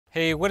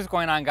Hey, what is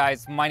going on,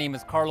 guys? My name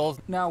is Carlos.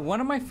 Now, one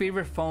of my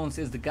favorite phones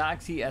is the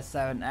Galaxy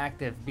S7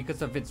 Active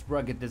because of its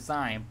rugged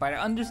design, but I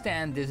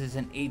understand this is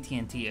an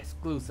AT&T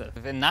exclusive,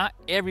 and not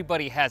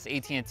everybody has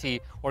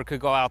AT&T or could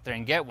go out there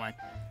and get one.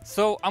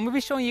 So I'm gonna be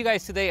showing you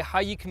guys today how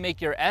you can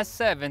make your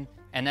S7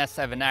 and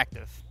S7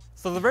 Active.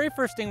 So the very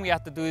first thing we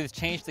have to do is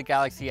change the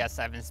Galaxy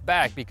S7's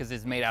back because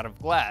it's made out of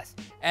glass,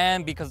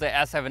 and because the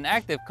S7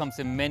 Active comes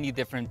in many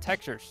different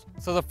textures.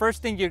 So the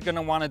first thing you're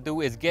gonna wanna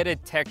do is get a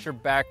texture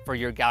back for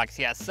your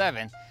Galaxy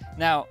S7.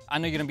 Now, I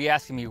know you're gonna be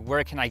asking me,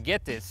 where can I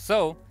get this?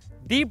 So,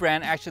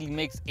 D-Brand actually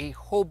makes a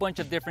whole bunch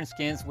of different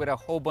skins with a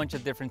whole bunch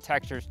of different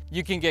textures.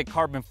 You can get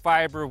carbon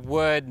fiber,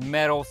 wood,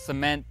 metal,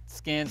 cement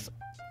skins,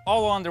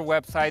 all on their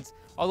websites.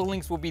 All the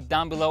links will be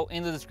down below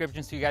in the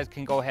description so you guys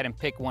can go ahead and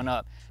pick one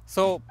up.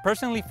 So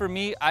personally for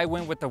me, I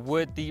went with the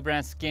wood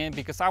D-Brand skin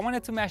because I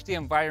wanted to match the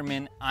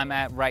environment I'm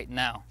at right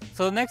now.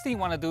 So the next thing you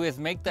want to do is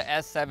make the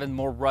S7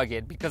 more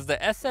rugged because the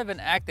S7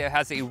 Active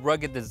has a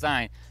rugged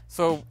design.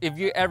 So if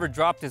you ever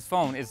drop this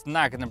phone, it's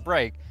not going to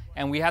break.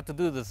 And we have to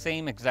do the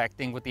same exact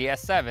thing with the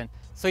S7.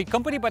 So a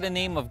company by the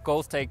name of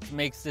Ghostek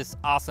makes this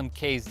awesome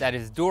case that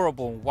is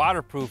durable,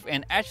 waterproof,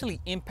 and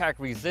actually impact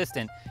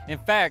resistant. In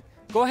fact,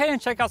 go ahead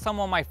and check out some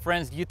of my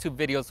friends' YouTube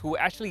videos who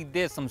actually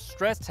did some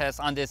stress tests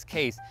on this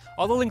case.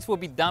 All the links will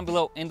be down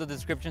below in the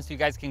description so you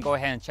guys can go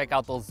ahead and check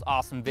out those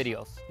awesome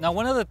videos. Now,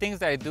 one of the things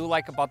that I do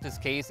like about this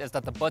case is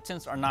that the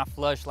buttons are not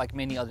flush like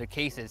many other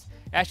cases.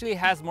 It actually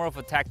has more of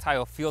a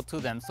tactile feel to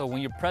them, so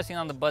when you're pressing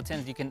on the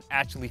buttons, you can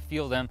actually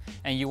feel them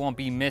and you won't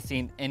be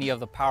missing any of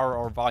the power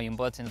or volume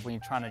buttons when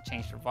you're trying to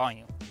change your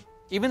volume.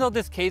 Even though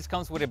this case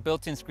comes with a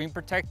built-in screen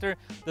protector,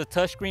 the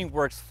touchscreen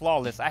works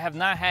flawless. I have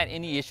not had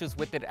any issues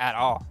with it at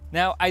all.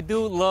 Now, I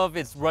do love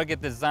its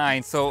rugged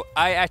design, so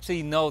I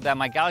actually know that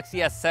my Galaxy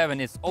S7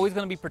 is always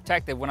gonna be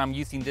protected when I'm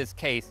using this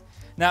case.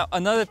 Now,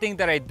 another thing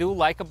that I do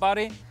like about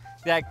it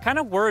that kind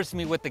of worries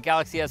me with the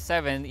Galaxy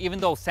S7, even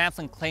though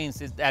Samsung claims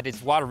that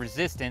it's water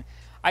resistant,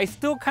 I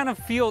still kind of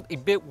feel a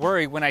bit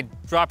worried when I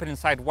drop it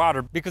inside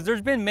water because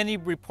there's been many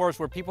reports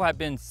where people have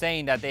been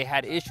saying that they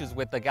had issues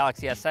with the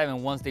Galaxy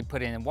S7 once they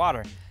put it in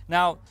water.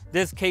 Now,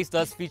 this case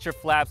does feature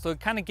flaps, so it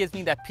kind of gives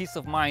me that peace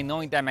of mind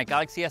knowing that my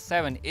Galaxy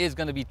S7 is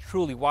going to be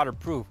truly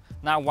waterproof,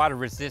 not water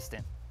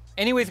resistant.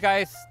 Anyways,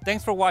 guys,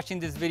 thanks for watching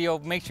this video.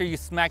 Make sure you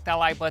smack that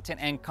like button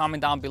and comment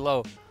down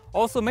below.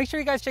 Also, make sure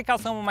you guys check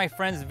out some of my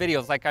friends'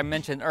 videos like I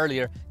mentioned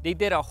earlier. They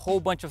did a whole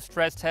bunch of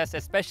stress tests,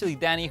 especially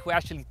Danny, who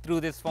actually threw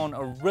this phone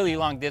a really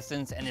long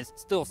distance and it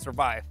still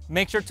survived.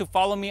 Make sure to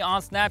follow me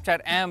on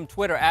Snapchat and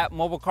Twitter at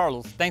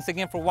MobileCarlos. Thanks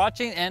again for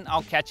watching, and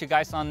I'll catch you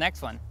guys on the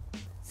next one.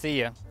 See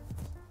ya.